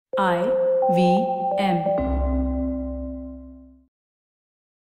IVM.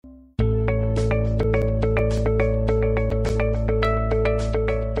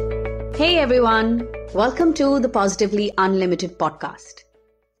 Hey everyone, welcome to the Positively Unlimited podcast.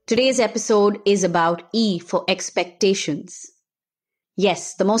 Today's episode is about E for expectations.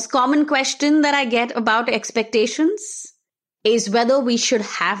 Yes, the most common question that I get about expectations is whether we should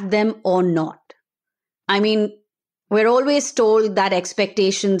have them or not. I mean, we're always told that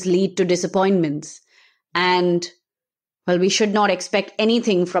expectations lead to disappointments and, well, we should not expect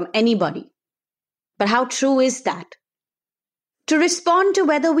anything from anybody. But how true is that? To respond to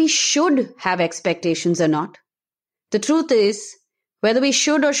whether we should have expectations or not, the truth is, whether we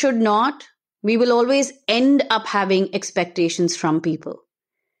should or should not, we will always end up having expectations from people.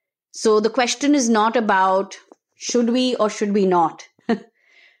 So the question is not about should we or should we not,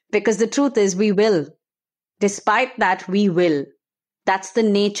 because the truth is we will. Despite that, we will. That's the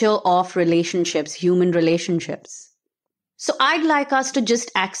nature of relationships, human relationships. So I'd like us to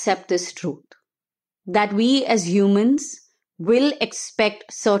just accept this truth, that we as humans will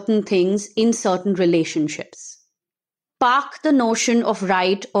expect certain things in certain relationships. Park the notion of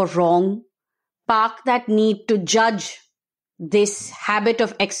right or wrong, park that need to judge this habit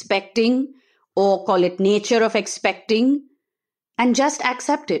of expecting, or call it nature of expecting, and just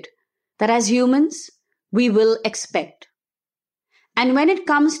accept it, that as humans, we will expect. And when it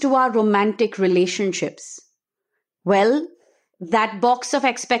comes to our romantic relationships, well, that box of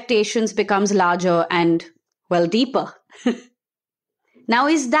expectations becomes larger and, well, deeper. Now,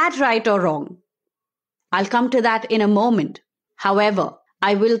 is that right or wrong? I'll come to that in a moment. However,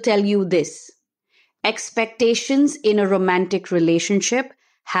 I will tell you this. Expectations in a romantic relationship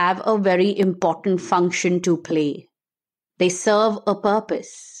have a very important function to play. They serve a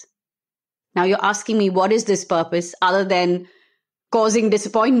purpose. Now you're asking me, what is this purpose other than causing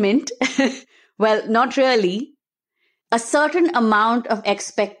disappointment? Well, not really. A certain amount of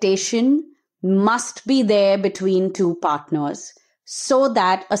expectation must be there between two partners so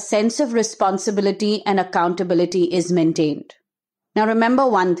that a sense of responsibility and accountability is maintained. Now remember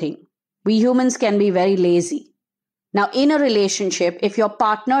one thing, we humans can be very lazy. Now in a relationship, if your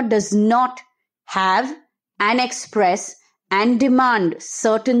partner does not have and express and demand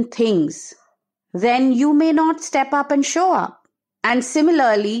certain things, then you may not step up and show up. And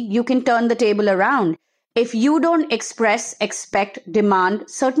similarly, you can turn the table around. If you don't express, expect, demand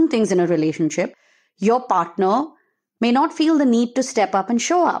certain things in a relationship, your partner may not feel the need to step up and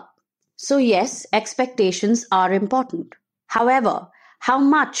show up. So yes, expectations are important. However, how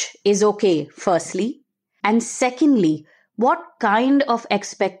much is okay, firstly? And secondly, what kind of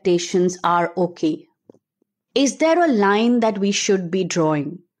expectations are okay? Is there a line that we should be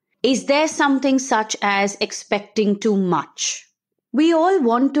drawing? Is there something such as expecting too much? We all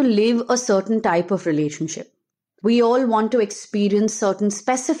want to live a certain type of relationship. We all want to experience certain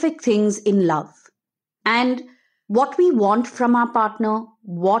specific things in love. And what we want from our partner,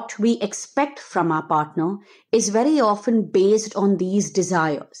 what we expect from our partner is very often based on these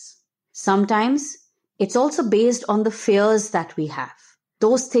desires. Sometimes it's also based on the fears that we have,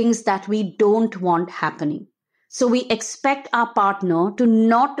 those things that we don't want happening. So we expect our partner to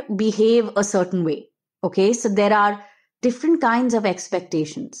not behave a certain way. Okay, so there are different kinds of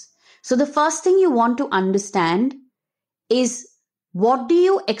expectations. So the first thing you want to understand is, what do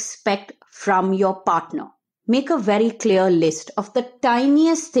you expect from your partner? Make a very clear list of the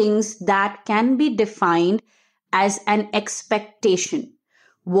tiniest things that can be defined as an expectation.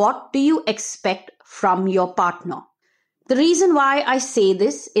 What do you expect from your partner? The reason why I say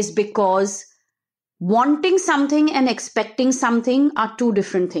this is because wanting something and expecting something are two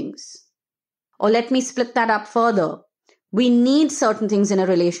different things. Or let me split that up further. We need certain things in a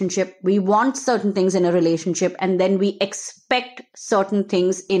relationship, we want certain things in a relationship, and then we expect certain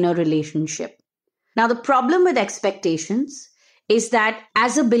things in a relationship. Now, the problem with expectations is that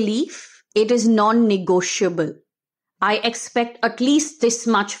as a belief, it is non-negotiable. I expect at least this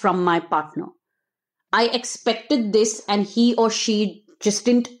much from my partner. I expected this and he or she just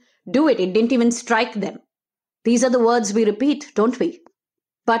didn't do it. It didn't even strike them. These are the words we repeat, don't we?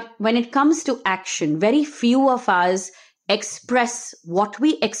 But when it comes to action, very few of us express what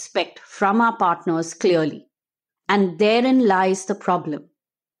we expect from our partners clearly. And therein lies the problem.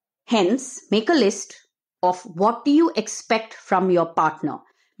 Hence, make a list of what do you expect from your partner.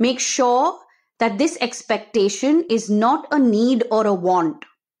 Make sure that this expectation is not a need or a want.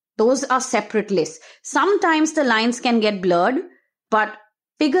 Those are separate lists. Sometimes the lines can get blurred, but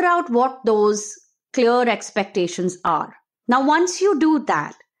figure out what those clear expectations are. Now, once you do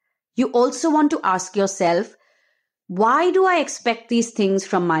that, you also want to ask yourself, why do I expect these things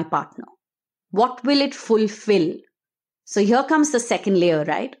from my partner? What will it fulfill? So here comes the second layer,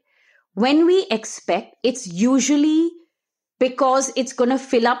 right? When we expect, it's usually because it's going to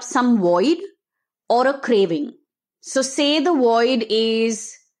fill up some void or a craving. So say the void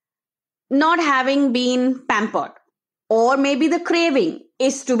is not having been pampered, or maybe the craving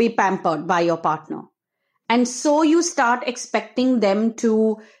is to be pampered by your partner. And so you start expecting them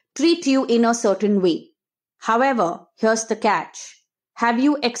to treat you in a certain way. However, here's the catch. Have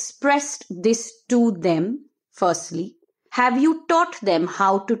you expressed this to them, firstly? Have you taught them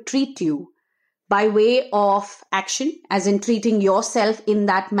how to treat you by way of action, as in treating yourself in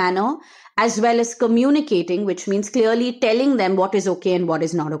that manner, as well as communicating, which means clearly telling them what is okay and what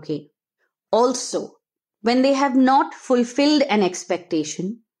is not okay? Also, when they have not fulfilled an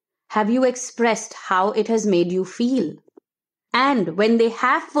expectation, have you expressed how it has made you feel? And when they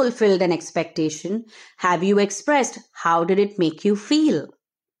have fulfilled an expectation, have you expressed how did it make you feel?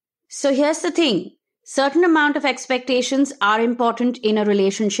 So here's the thing. Certain amount of expectations are important in a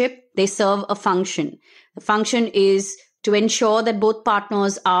relationship. They serve a function. The function is to ensure that both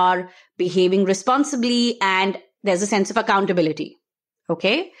partners are behaving responsibly and there's a sense of accountability.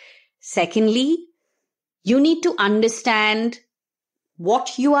 Okay? Secondly, you need to understand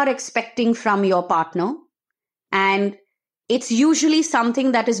what you are expecting from your partner, and it's usually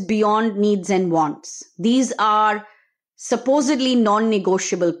something that is beyond needs and wants. These are supposedly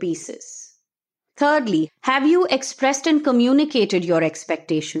non-negotiable pieces. Thirdly, have you expressed and communicated your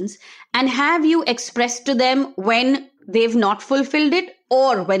expectations, and have you expressed to them when they've not fulfilled it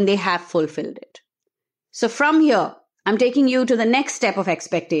or when they have fulfilled it? So from here, I'm taking you to the next step of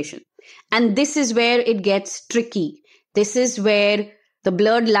expectation. And this is where it gets tricky. This is where the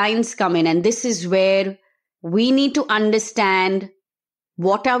blurred lines come in, and this is where we need to understand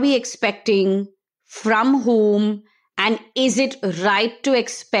what are we expecting, from whom, and is it right to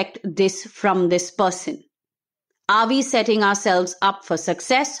expect this from this person? Are we setting ourselves up for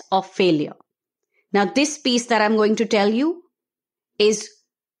success or failure? Now, this piece that I'm going to tell you is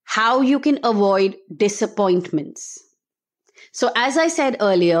how you can avoid disappointments. So as I said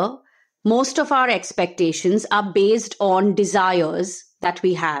earlier, most of our expectations are based on desires that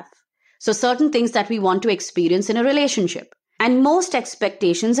we have. So certain things that we want to experience in a relationship. And most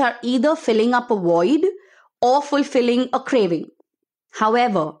expectations are either filling up a void or fulfilling a craving.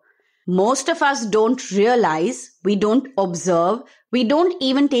 However, most of us don't realize, we don't observe, we don't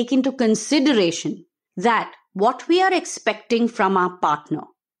even take into consideration that what we are expecting from our partner,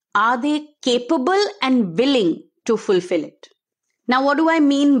 are they capable and willing to fulfill it? Now, what do I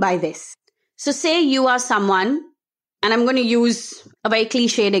mean by this? So say you are someone, and I'm going to use a very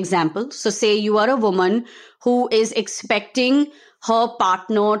cliched example. So say you are a woman who is expecting her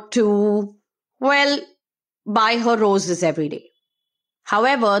partner to, buy her roses every day.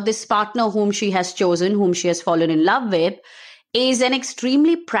 However, this partner whom she has chosen, whom she has fallen in love with, is an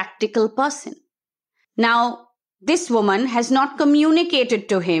extremely practical person. Now, this woman has not communicated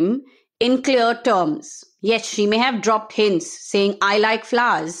to him in clear terms. Yes, she may have dropped hints saying, I like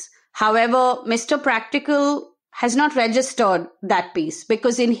flowers. However, Mr. Practical has not registered that piece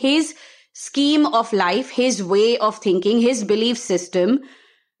because in his scheme of life, his way of thinking, his belief system,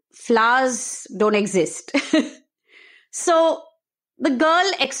 flowers don't exist. So the girl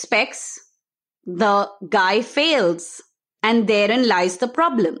expects, the guy fails, and therein lies the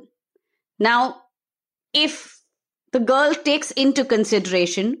problem. Now, if the girl takes into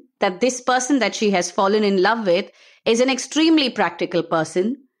consideration that this person that she has fallen in love with is an extremely practical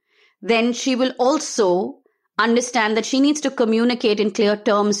person, then she will also understand that she needs to communicate in clear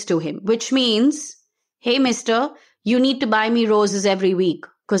terms to him, which means, hey, mister, you need to buy me roses every week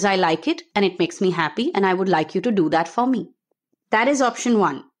because I like it and it makes me happy and I would like you to do that for me. That is option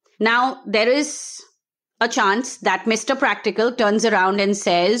one. Now, there is a chance that Mr. Practical turns around and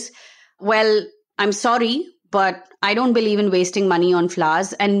says, well, I'm sorry, but I don't believe in wasting money on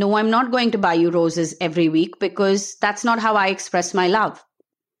flowers. And no, I'm not going to buy you roses every week because that's not how I express my love.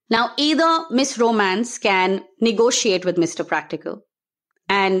 Now, either Miss Romance can negotiate with Mr. Practical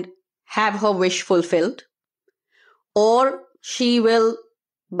and have her wish fulfilled, or she will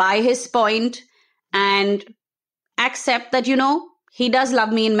buy his point and accept that, he does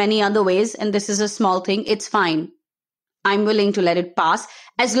love me in many other ways and this is a small thing. It's fine. I'm willing to let it pass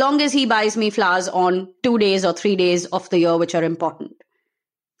as long as he buys me flowers on 2 days or 3 days of the year, which are important.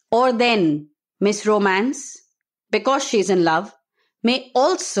 Or then Miss Romance, because she's in love, may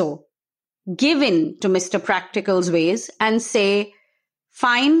also give in to Mr. Practical's ways and say,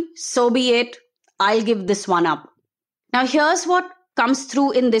 fine, so be it, I'll give this one up. Now here's what comes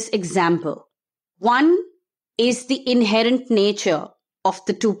through in this example. One, is the inherent nature of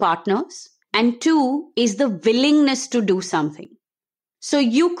the two partners, and 2 is the willingness to do something. So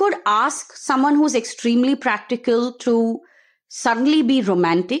you could ask someone who's extremely practical to suddenly be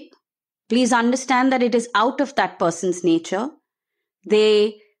romantic. Please understand that it is out of that person's nature.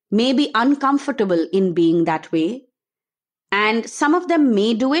 They may be uncomfortable in being that way. And some of them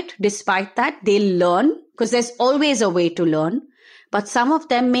may do it. Despite that, they'll learn, because there's always a way to learn. But some of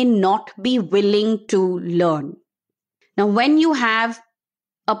them may not be willing to learn. Now, when you have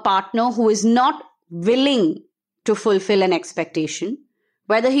a partner who is not willing to fulfill an expectation,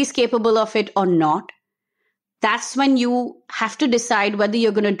 whether he's capable of it or not, that's when you have to decide whether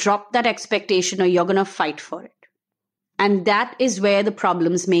you're going to drop that expectation or you're going to fight for it. And that is where the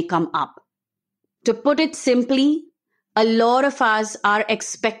problems may come up. To put it simply, a lot of us are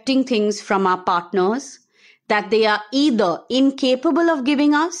expecting things from our partners that they are either incapable of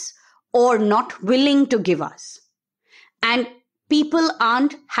giving us or not willing to give us. And people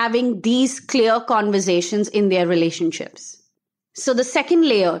aren't having these clear conversations in their relationships. So the second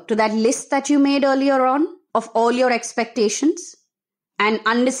layer to that list that you made earlier on of all your expectations and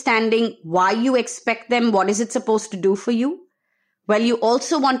understanding why you expect them, what is it supposed to do for you? Well, you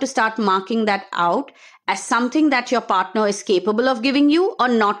also want to start marking that out as something that your partner is capable of giving you or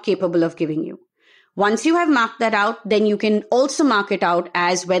not capable of giving you. Once you have marked that out, then you can also mark it out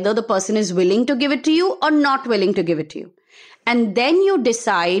as whether the person is willing to give it to you or not willing to give it to you. And then you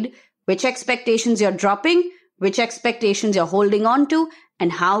decide which expectations you're dropping, which expectations you're holding on to,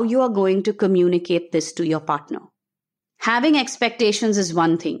 and how you are going to communicate this to your partner. Having expectations is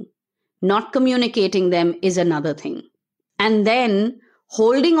one thing. Not communicating them is another thing. And then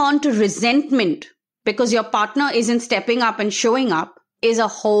holding on to resentment because your partner isn't stepping up and showing up is a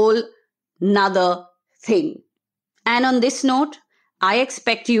whole nother thing. And on this note, I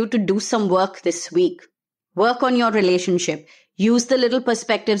expect you to do some work this week. Work on your relationship. Use the little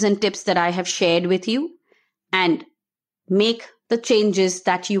perspectives and tips that I have shared with you and make the changes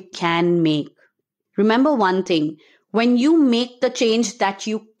that you can make. Remember one thing, when you make the change that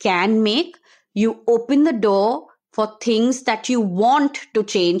you can make, you open the door for things that you want to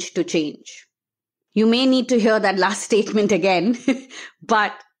change. You may need to hear that last statement again,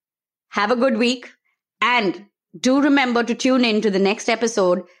 but have a good week and do remember to tune in to the next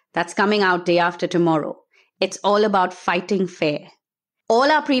episode that's coming out day after tomorrow. It's all about fighting fair. All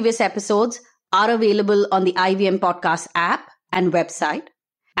our previous episodes are available on the IVM Podcast app and website.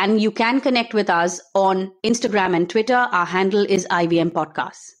 And you can connect with us on Instagram and Twitter. Our handle is IVM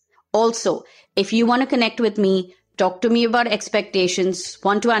Podcasts. Also, if you want to connect with me, talk to me about expectations,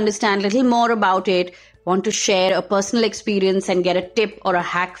 want to understand a little more about it, want to share a personal experience and get a tip or a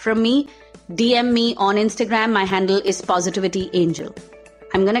hack from me, DM me on Instagram. My handle is Positivity Angel.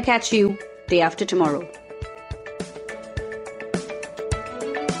 I'm going to catch you day after tomorrow.